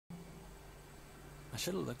I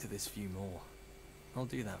should have looked at this view more. I'll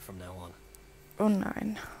do that from now on. Oh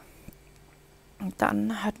nein. Und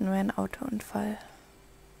dann hatten wir einen Autounfall.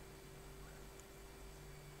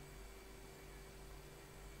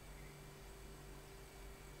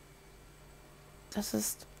 Das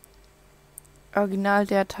ist original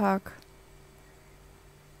der Tag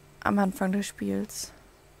am Anfang des Spiels.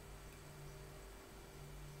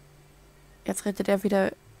 Jetzt redet er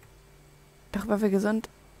wieder darüber, wie gesund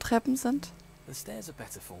Treppen sind. The stairs are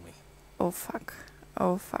better for me. Oh fuck.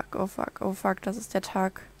 Oh fuck, oh fuck, oh fuck. Das ist der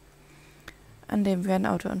Tag, an dem wir einen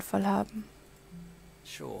Autounfall haben.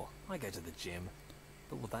 Sure, I go to the gym,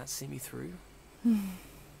 but will that see me through?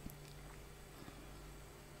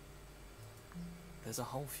 There's a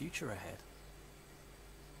whole future ahead.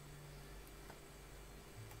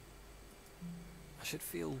 I should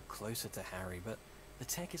feel closer to Harry, but the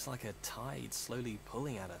tech is like a tide slowly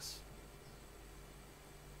pulling at us.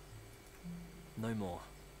 No more.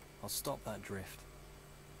 I'll stop that drift.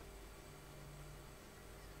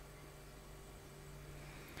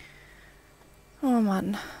 Oh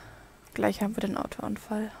Mann. Gleich haben wir den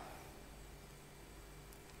Autounfall.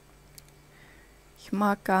 Ich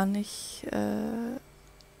mag gar nicht... Oh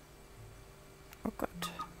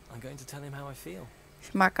Gott. I'm going to tell him how I feel.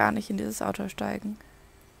 Ich mag gar nicht in dieses Auto steigen.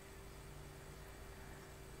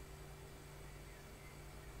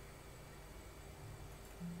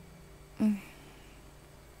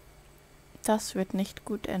 Das wird nicht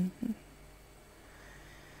gut enden.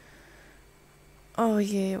 Oh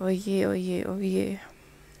je, oh je, oh je, oh je.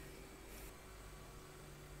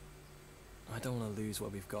 I don't want to lose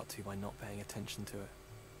what we've got to by not paying attention to it.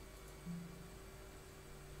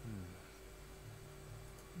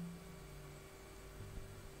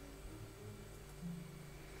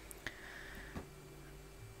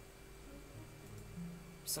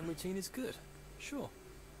 Some routine is good, sure.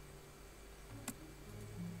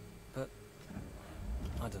 But,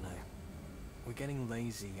 I don't know. We're getting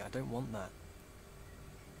lazy. I don't want that.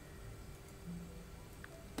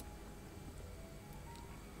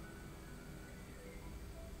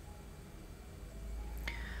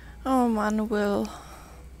 Oh Mann, Will.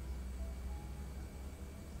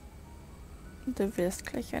 Du wirst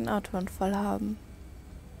gleich einen Autounfall haben.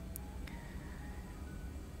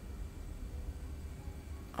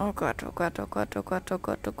 Oh Gott, oh Gott, oh Gott, oh Gott, oh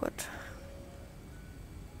Gott, oh Gott.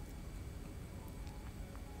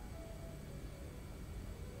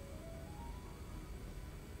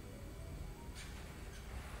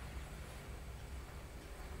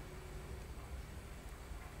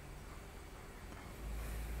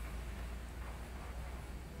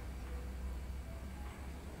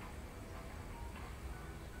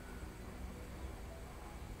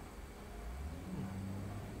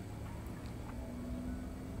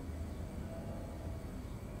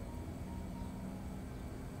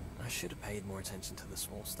 I should have paid more attention to the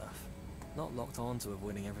small stuff. Not locked on to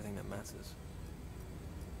avoiding everything that matters.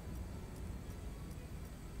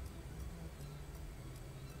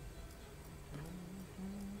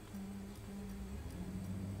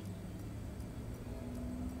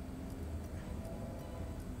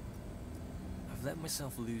 I've let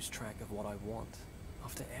myself lose track of what I want,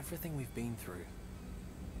 after everything we've been through.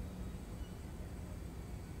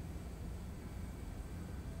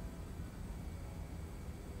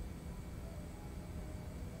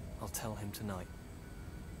 I'll tell him tonight.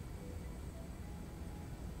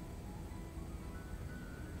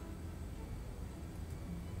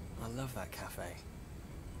 I love that cafe.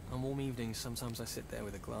 On warm evenings, sometimes I sit there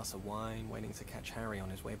with a glass of wine, waiting to catch Harry on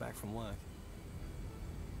his way back from work.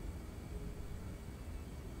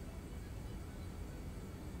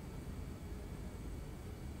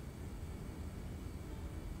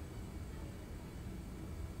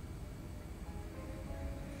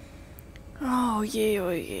 Oh je,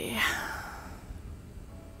 oh je.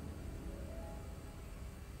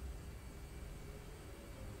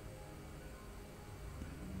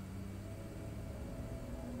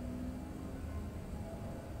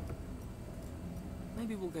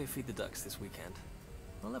 Maybe we'll go feed the ducks this weekend.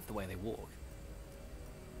 I love the way they walk.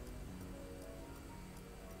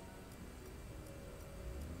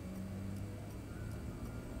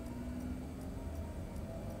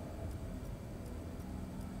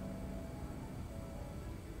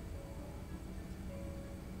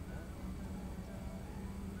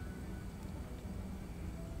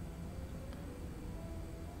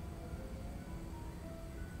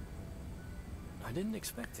 I didn't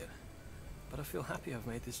expect it, but I feel happy I've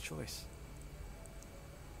made this choice.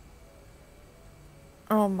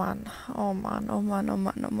 Oh Mann, oh Mann, oh Mann, oh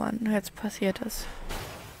Mann, oh Mann. Jetzt passiert es.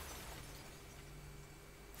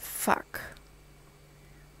 Fuck.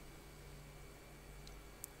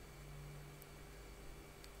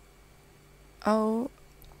 Oh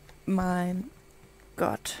mein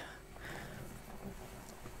Gott.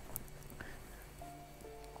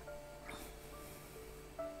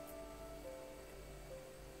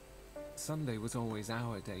 Sunday was always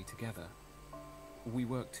our day together. We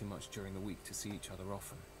worked too much during the week to see each other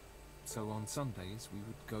often. So on Sundays, we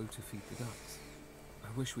would go to feed the ducks.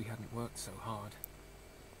 I wish we hadn't worked so hard.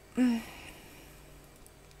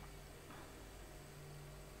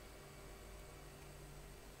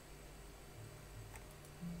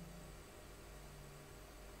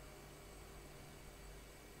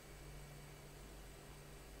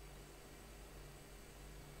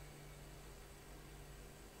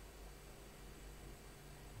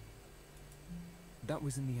 That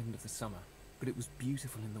was in the end of the summer, but it was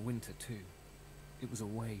beautiful in the winter too. It was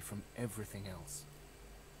away from everything else.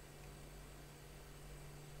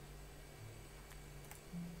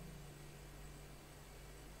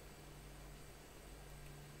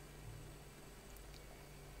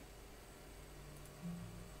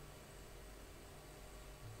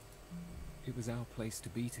 It was our place to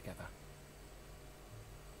be together.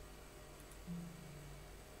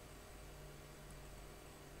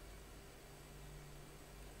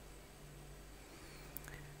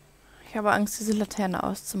 Ich habe Angst, diese Laterne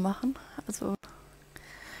auszumachen. Also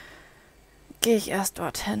gehe ich erst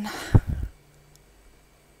dorthin.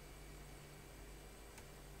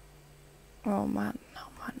 Oh Mann,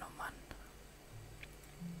 oh Mann, oh Mann.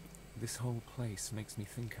 This whole place makes me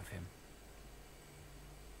think of him.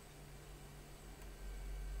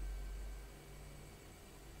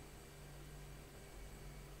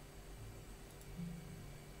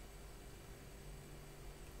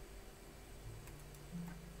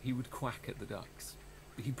 He would quack at the ducks.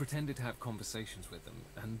 He pretended to have conversations with them,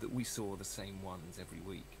 and that we saw the same ones every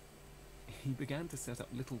week. He began to set up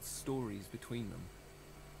little stories between them.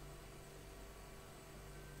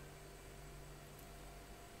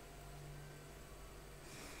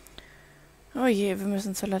 Oh je, wir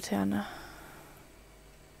müssen zur Laterne.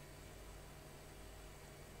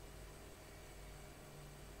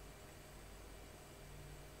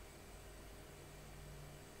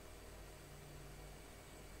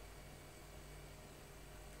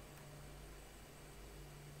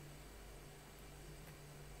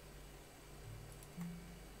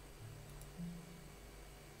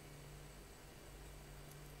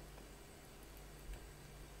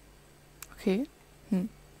 Okay.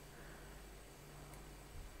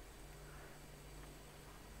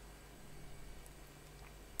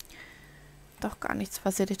 Doch gar nichts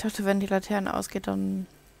passiert. Ich dachte, wenn die Laterne ausgeht, dann,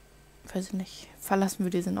 weiß ich nicht, verlassen wir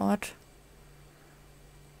diesen Ort.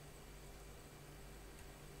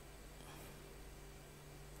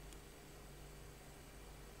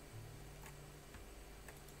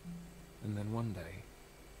 And then one day,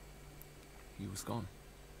 he was gone.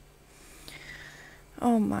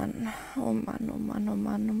 Oh Mann, oh Mann, oh Mann, oh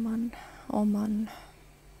Mann, oh Mann, oh Mann.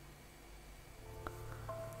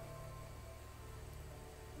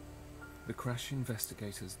 The crash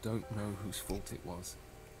investigators don't know whose fault it was.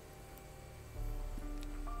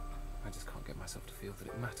 I just can't get myself to feel that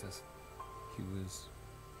it matters.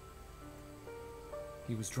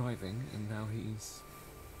 He was driving, and now he's...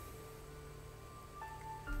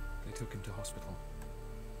 They took him to hospital.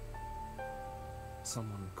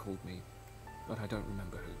 Someone called me, but I don't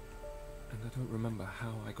remember who. And I don't remember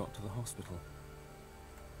how I got to the hospital.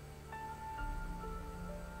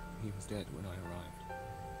 He was dead when I arrived.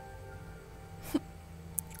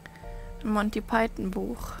 Monty Python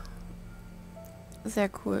Buch. Sehr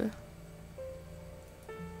cool.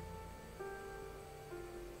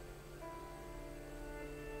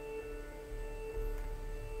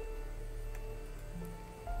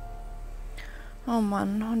 Oh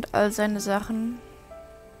Mann, und all seine Sachen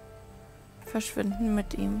verschwinden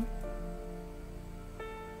mit ihm.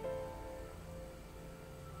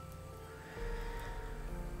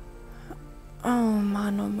 Oh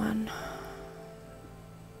Mann, oh Mann.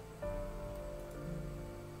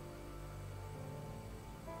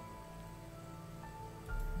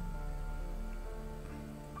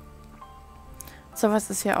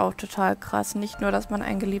 Sowas ist ja auch total krass. Nicht nur, dass man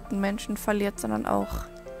einen geliebten Menschen verliert, sondern auch,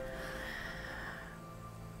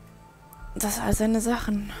 dass all seine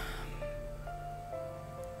Sachen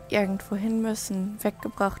irgendwo hin müssen,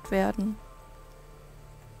 weggebracht werden.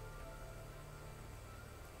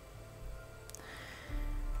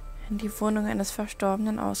 In die Wohnung eines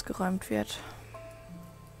Verstorbenen ausgeräumt wird,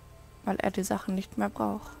 weil er die Sachen nicht mehr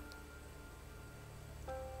braucht.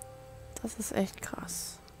 Das ist echt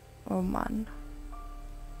krass. Oh Mann.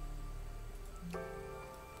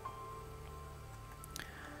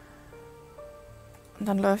 Und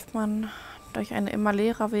dann läuft man durch eine immer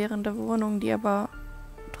leerer werdende Wohnung, die aber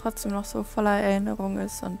trotzdem noch so voller Erinnerung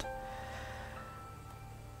ist und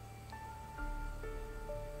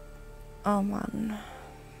oh Mann.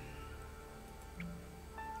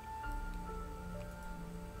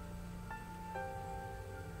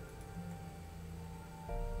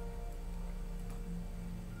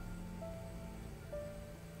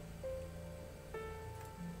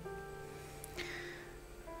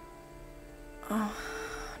 Oh,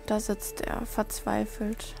 da sitzt er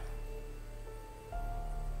verzweifelt.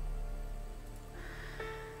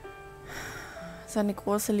 Seine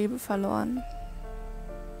große Liebe verloren.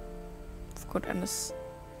 Aufgrund eines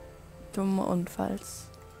dummen Unfalls.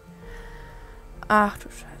 Ach du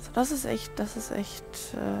Scheiße, das ist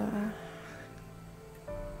echt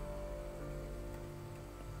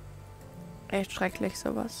echt schrecklich,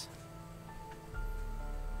 sowas.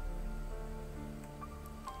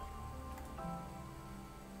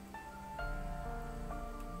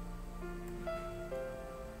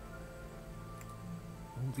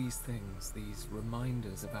 All these things, these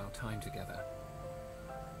reminders of our time together.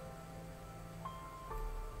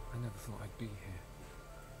 I never thought I'd be here,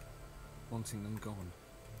 wanting them gone.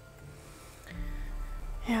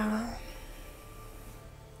 Ja.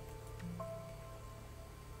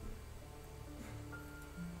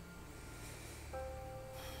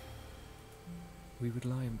 We would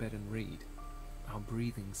lie in bed and read, our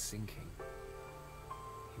breathing sinking.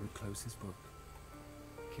 He would close his book,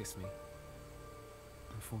 kiss me,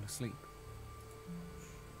 and fall asleep.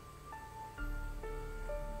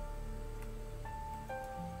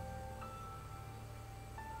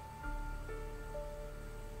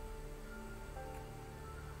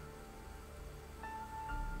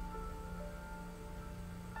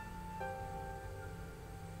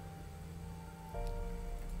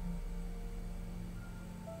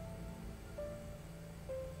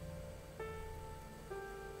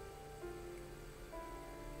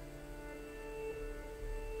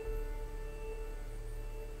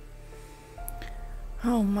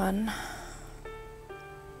 Oh Mann.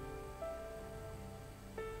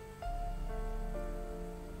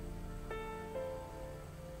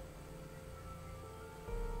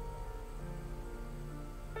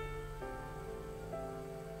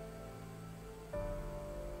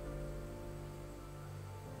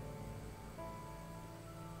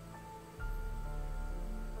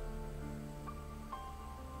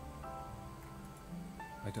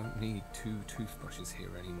 I don't need 2 toothbrushes here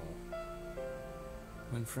anymore.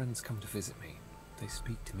 When friends come to visit me, they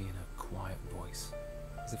speak to me in a quiet voice,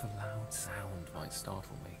 as if a loud sound might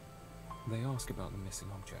startle me. They ask about the missing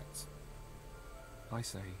objects. I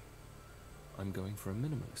say, I'm going for a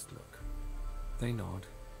minimalist look. They nod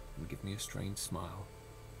and give me a strange smile,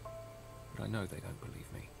 but I know they don't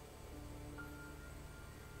believe me.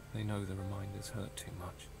 They know the reminders hurt too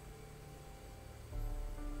much.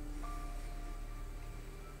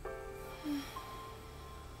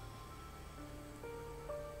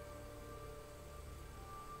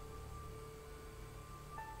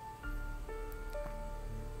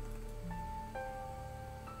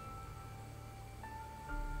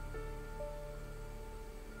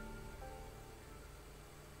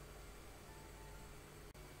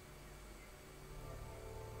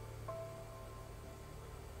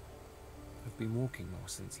 I've been walking more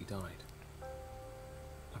since he died.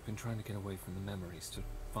 I've been trying to get away from the memories to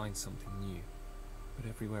find something new, but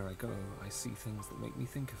everywhere I go, I see things that make me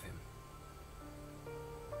think of him.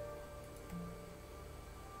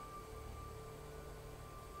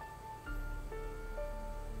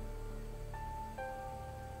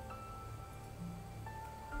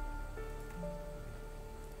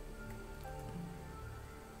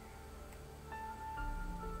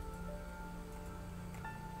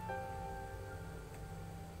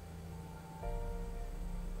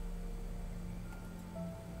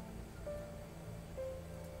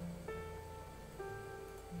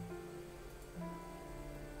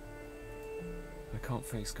 I can't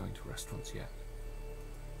face going to restaurants yet.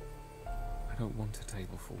 I don't want a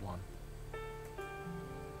table for one.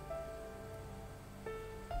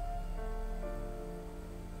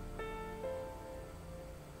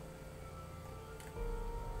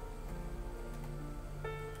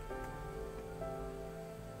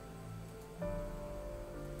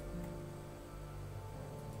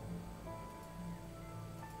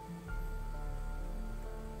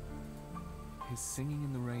 His Singing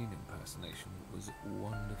in the Rain impersonation was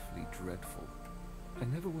wonderfully dreadful. I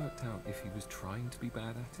never worked out if he was trying to be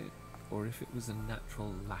bad at it, or if it was a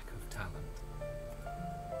natural lack of talent.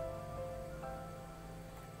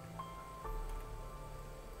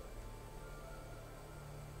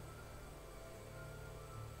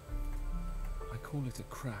 call it a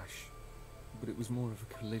crash, but it was more of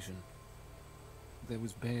a collision. There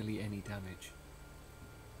was barely any damage.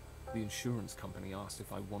 The insurance company asked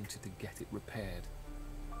if I wanted to get it repaired.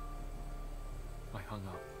 I hung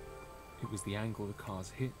up. It was the angle the cars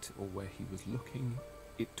hit, or where he was looking.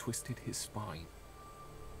 It twisted his spine.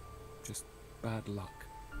 Just bad luck.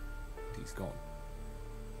 And he's gone.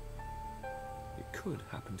 It could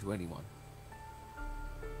happen to anyone.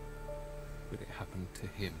 But it happened to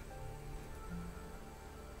him.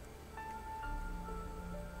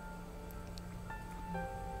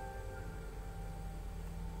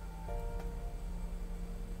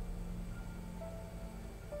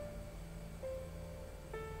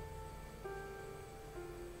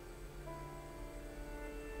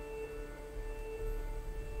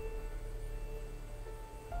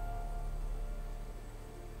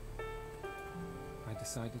 I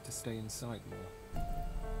decided to stay inside more.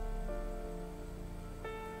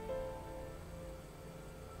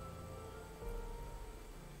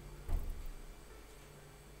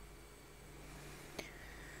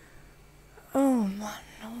 Oh Mann,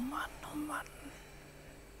 oh Mann, oh Mann.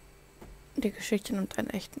 Die Geschichte nimmt einen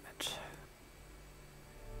echt mit.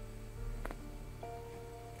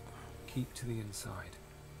 Keep to the inside.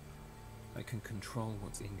 I can control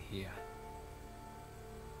what's in here.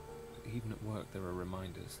 But even at work there are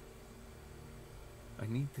reminders. I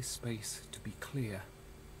need this space to be clear,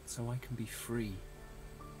 so I can be free.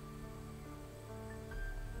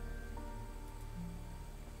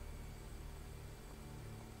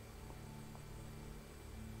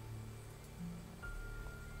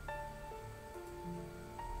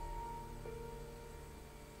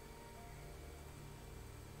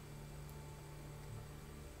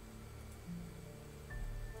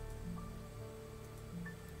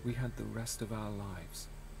 We had the rest of our lives.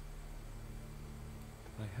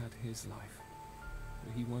 I had his life,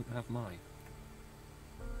 but he won't have mine.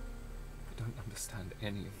 I don't understand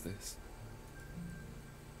any of this.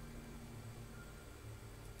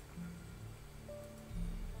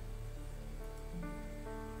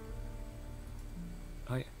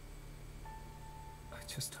 I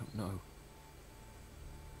just don't know.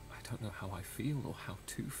 I don't know how I feel or how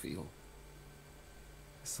to feel.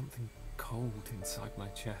 There's something cold inside my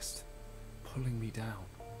chest, pulling me down.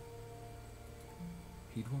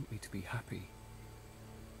 He'd want me to be happy,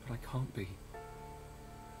 but I can't be.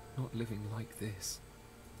 Not living like this.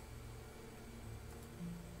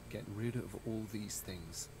 Get rid of all these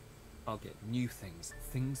things. I'll get new things,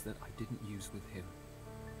 things that I didn't use with him.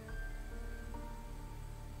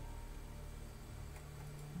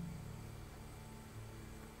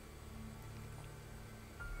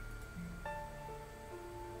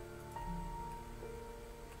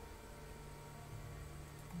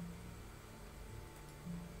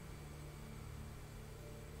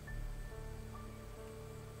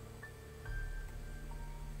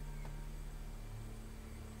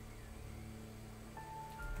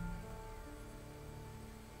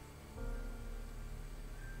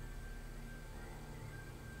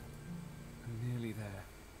 Nearly there.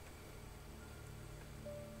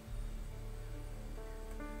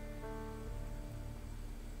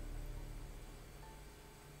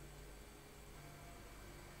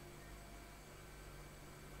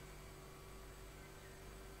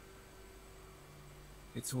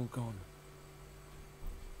 It's all gone.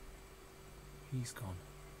 He's gone.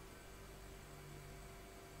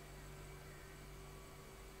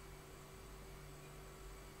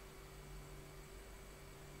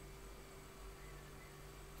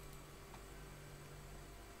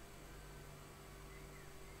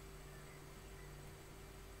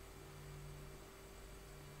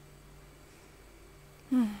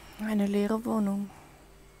 Eine leere Wohnung.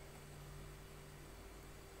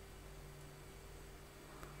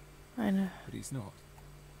 But he's not.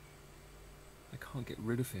 I can't get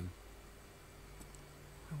rid of him.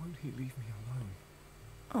 Why won't he leave me alone?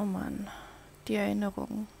 Oh Mann, die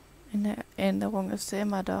Erinnerung. In der Erinnerung ist er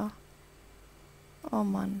immer da. Oh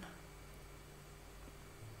Mann.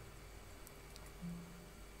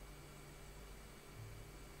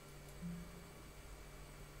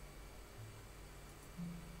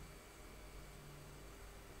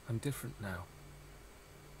 I'm different now.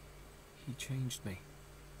 He changed me.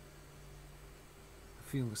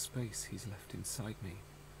 I feel the space he's left inside me.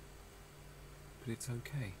 But it's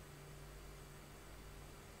okay.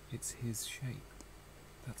 It's his shape.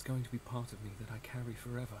 That's going to be part of me that I carry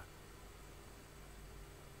forever.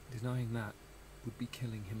 Denying that would be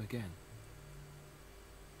killing him again.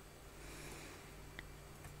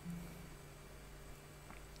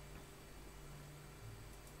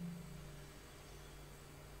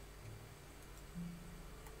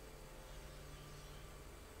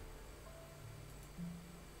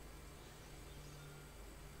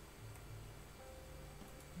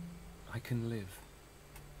 can live.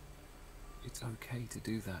 It's okay to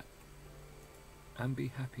do that. And be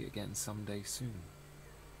happy again someday soon.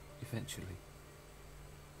 Eventually.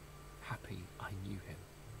 Happy I knew him.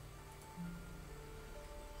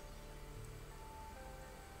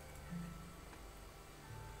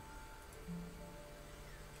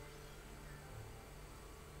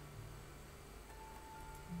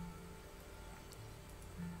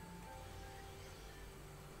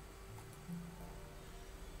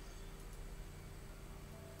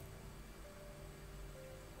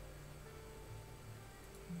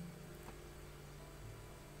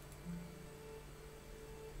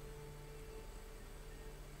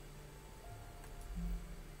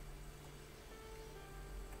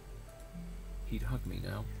 He'd hug me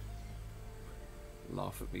now,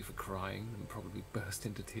 laugh at me for crying, and probably burst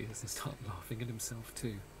into tears and start laughing at himself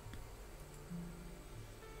too.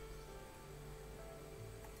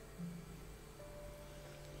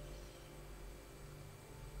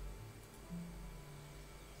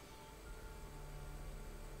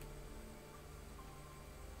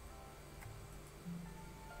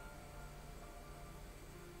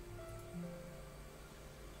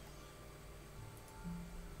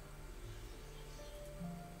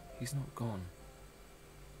 He's not gone.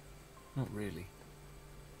 Not really.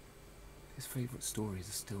 His favourite stories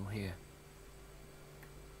are still here.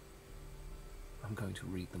 I'm going to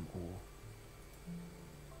read them all.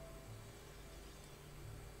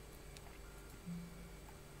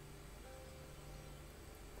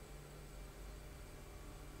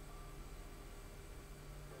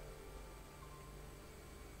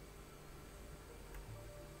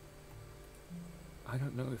 I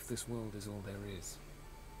don't know if this world is all there is.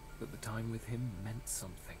 But the time with him meant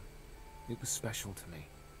something. It was special to me.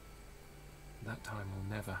 That time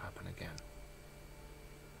will never happen again.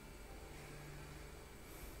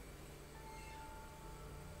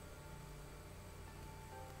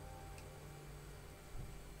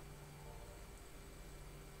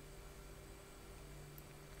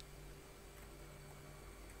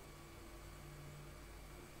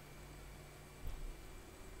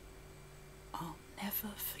 I'll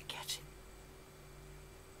never forget him.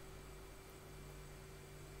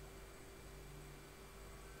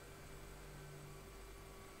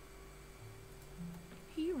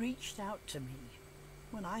 He reached out to me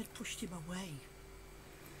when I'd pushed him away.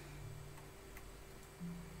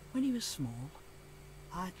 When he was small,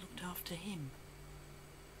 I'd looked after him.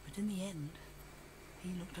 But in the end,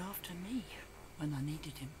 he looked after me when I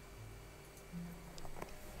needed him.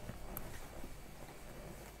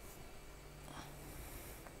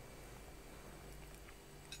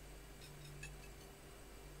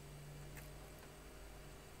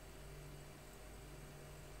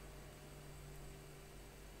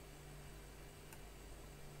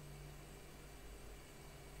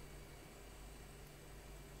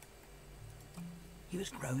 He was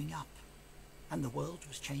growing up, and the world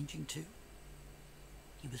was changing too.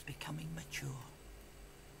 He was becoming mature.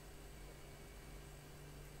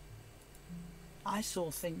 I saw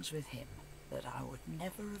things with him that I would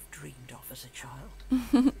never have dreamed of as a child. So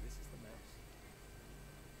this is the mouse.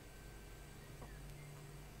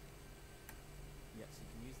 Yes, you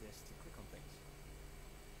can use this to click on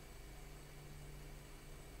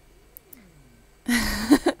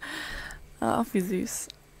things. Ach, wie süß.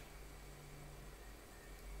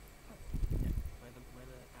 Where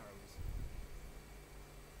the arrow is.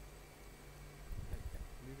 Okay,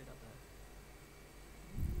 move it up there.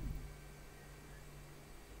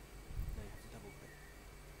 No, you have to double click.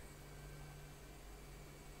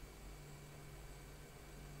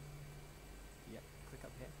 Yep, click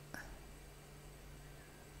up here.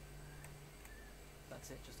 That's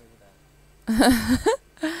it, just over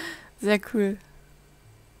there. Sehr cool.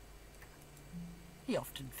 He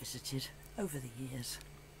often visited over the years.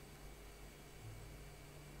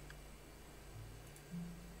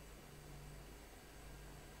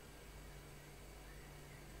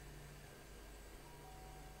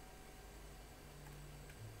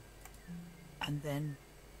 And then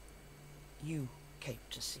you came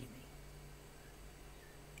to see me.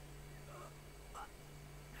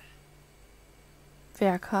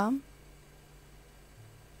 Wer kam?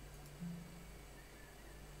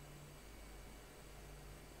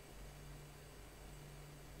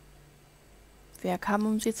 Wer kam,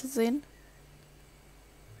 um sie zu sehen?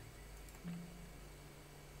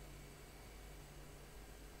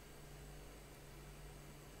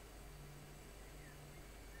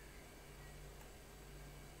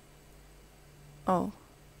 Oh.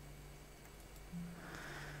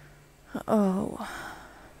 Oh.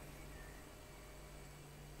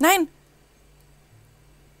 Nein!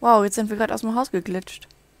 Wow, jetzt sind wir gerade aus dem Haus geglitscht.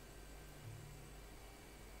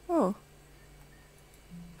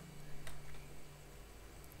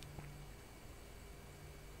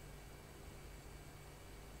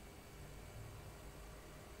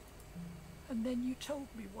 And then you told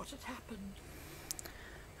me what had happened.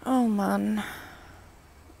 Oh Mann.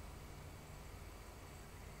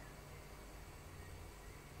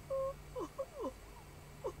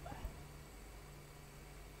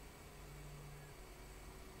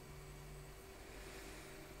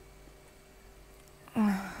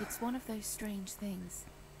 It's one of those strange things.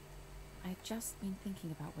 I've just been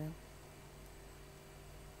thinking about Will.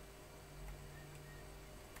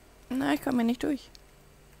 Na, ich komme hier nicht durch.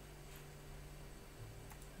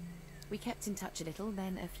 We kept in touch a little,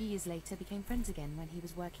 then a few years later became friends again when he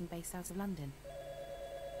was working based out of London.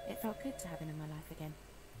 It felt good to have him in my life again.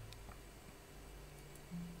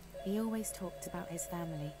 He always talked about his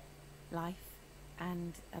family, life,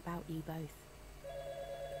 and about you both.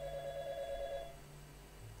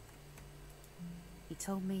 He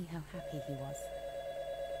told me how happy he was.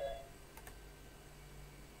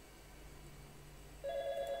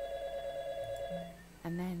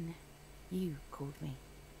 And then you called me.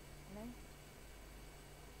 Hello?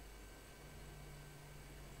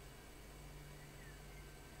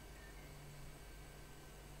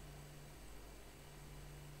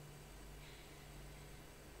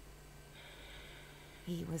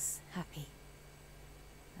 He was happy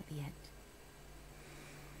at the end.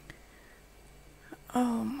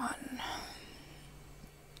 Oh Mann.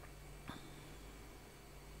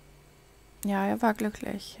 Ja, er war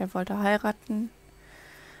glücklich. Er wollte heiraten,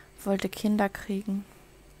 wollte Kinder kriegen,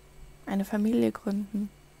 eine Familie gründen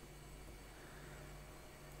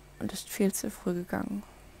und ist viel zu früh gegangen.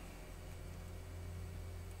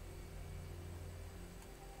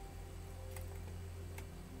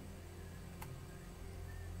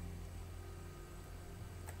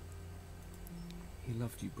 He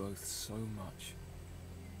loved you both so much.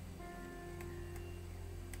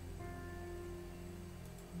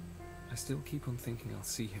 I still keep on thinking I'll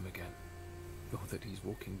see him again, or that he's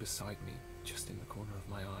walking beside me, just in the corner of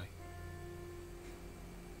my eye.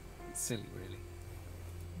 It's silly, really.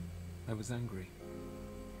 I was angry.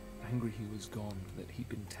 Angry he was gone, that he'd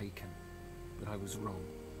been taken, but I was wrong.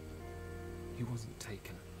 He wasn't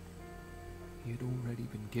taken. He had already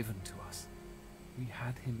been given to us. We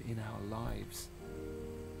had him in our lives.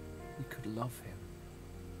 We could love him,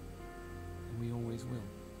 and we always will.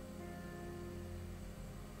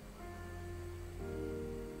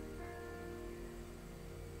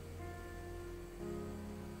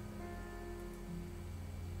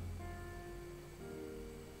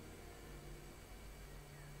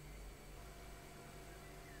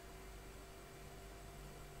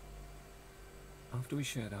 After we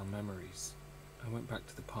shared our memories, I went back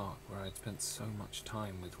to the park where I had spent so much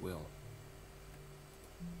time with Will.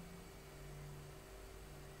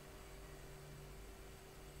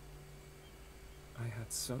 I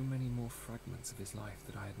had so many more fragments of his life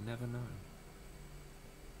that I had never known.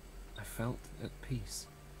 I felt at peace.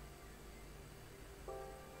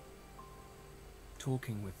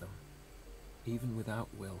 Talking with them, even without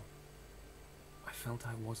Will, I felt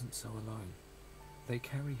I wasn't so alone. They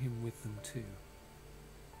carry him with them too.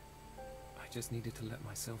 I just needed to let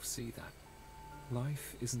myself see that.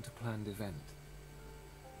 Life isn't a planned event.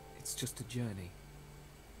 It's just a journey.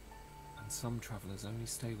 And some travellers only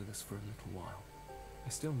stay with us for a little while. I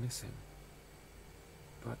still miss him.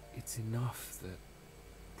 But it's enough that,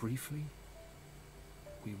 briefly,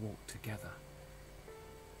 we walk together.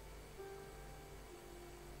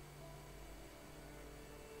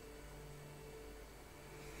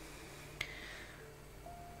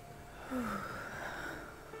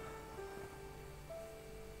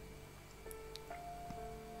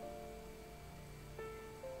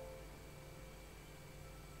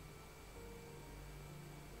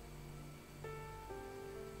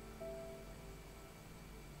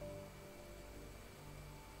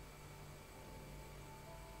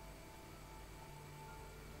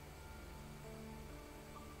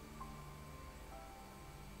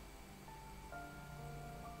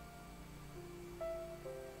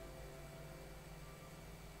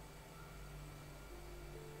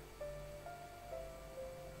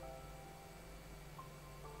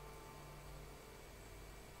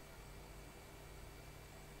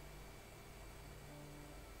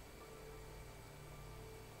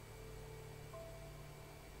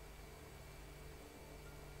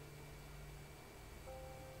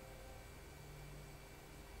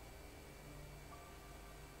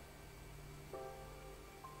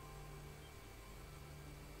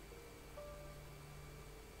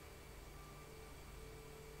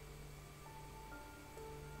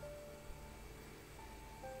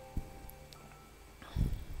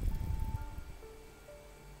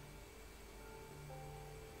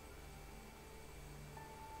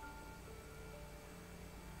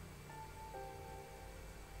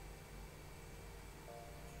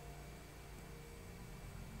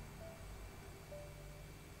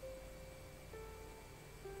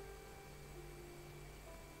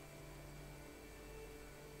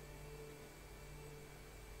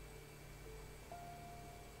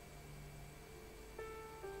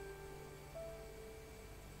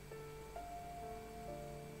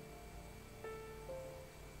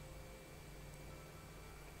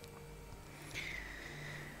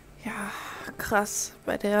 krass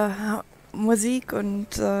bei der Musik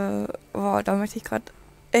und wow, da möchte ich gerade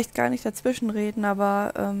echt gar nicht dazwischen reden,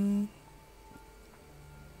 aber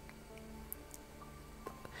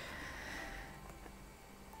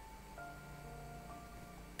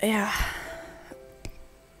ja,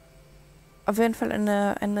 auf jeden Fall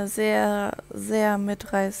eine sehr, sehr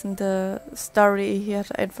mitreißende Story. Hier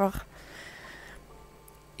hat einfach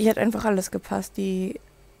alles gepasst. Die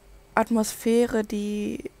Atmosphäre,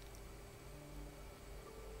 die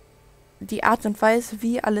Art und Weise,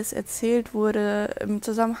 wie alles erzählt wurde im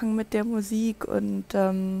Zusammenhang mit der Musik und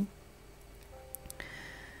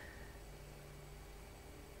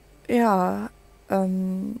ja,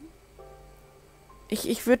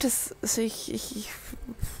 ich würde es,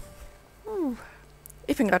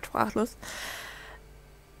 ich bin gerade sprachlos.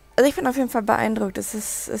 Also ich bin auf jeden Fall beeindruckt.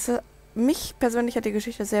 Mich persönlich hat die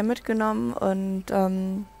Geschichte sehr mitgenommen und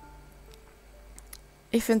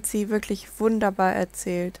ich finde sie wirklich wunderbar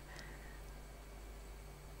erzählt.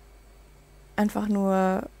 Einfach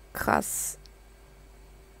nur krass.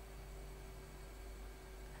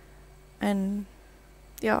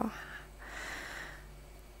 Ja,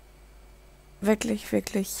 wirklich,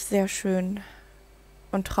 wirklich sehr schön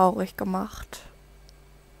und traurig gemacht.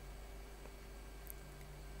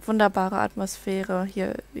 Wunderbare Atmosphäre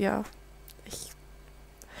hier, ja. Ich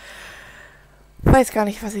weiß gar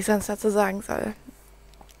nicht, was ich sonst dazu sagen soll.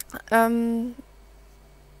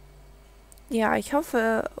 Ja, ich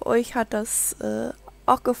hoffe, euch hat das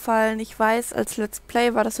auch gefallen. Ich weiß, als Let's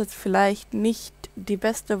Play war das jetzt vielleicht nicht die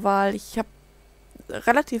beste Wahl. Ich habe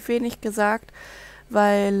relativ wenig gesagt,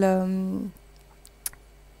 weil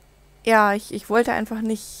ja, ich wollte einfach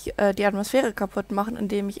nicht die Atmosphäre kaputt machen,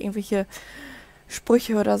 indem ich irgendwelche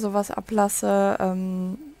Sprüche oder sowas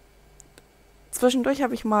ablasse. Zwischendurch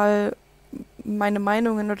habe ich mal meine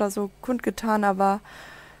Meinungen oder so kundgetan, aber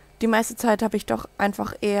die meiste Zeit habe ich doch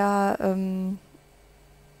einfach eher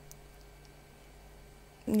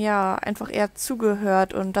ja, einfach eher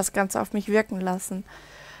zugehört und das Ganze auf mich wirken lassen.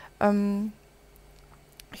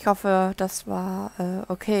 Ich hoffe, das war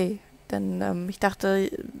okay, denn ich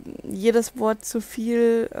dachte, jedes Wort zu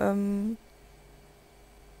viel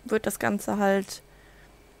wird das Ganze halt,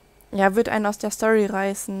 ja, wird einen aus der Story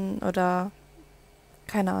reißen oder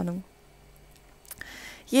keine Ahnung.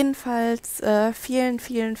 Jedenfalls vielen,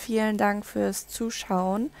 vielen, vielen Dank fürs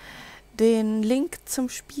Zuschauen. Den Link zum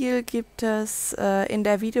Spiel gibt es in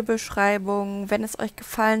der Videobeschreibung. Wenn es euch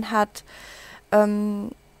gefallen hat,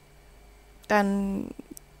 dann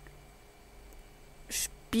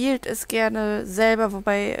spielt es gerne selber,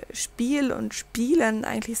 wobei Spiel und Spielen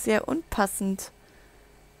eigentlich sehr unpassend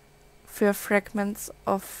für Fragments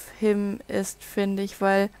of Him ist, finde ich,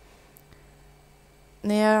 weil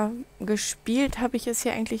naja, gespielt habe ich es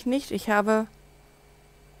ja eigentlich nicht. Ich habe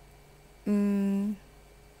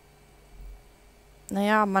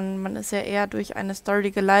naja, man ist ja eher durch eine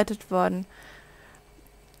Story geleitet worden.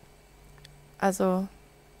 Also,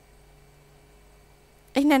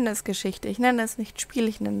 ich nenne es Geschichte. Ich nenne es nicht Spiel,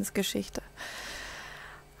 ich nenne es Geschichte.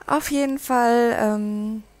 Auf jeden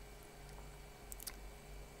Fall,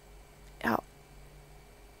 ja,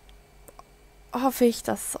 hoffe ich,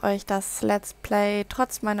 dass euch das Let's Play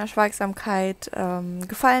trotz meiner Schweigsamkeit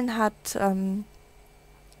gefallen hat.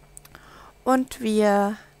 Und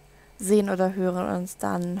wir sehen oder hören uns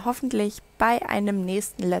dann hoffentlich bei einem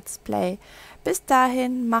nächsten Let's Play. Bis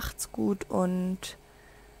dahin, macht's gut und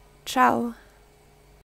ciao.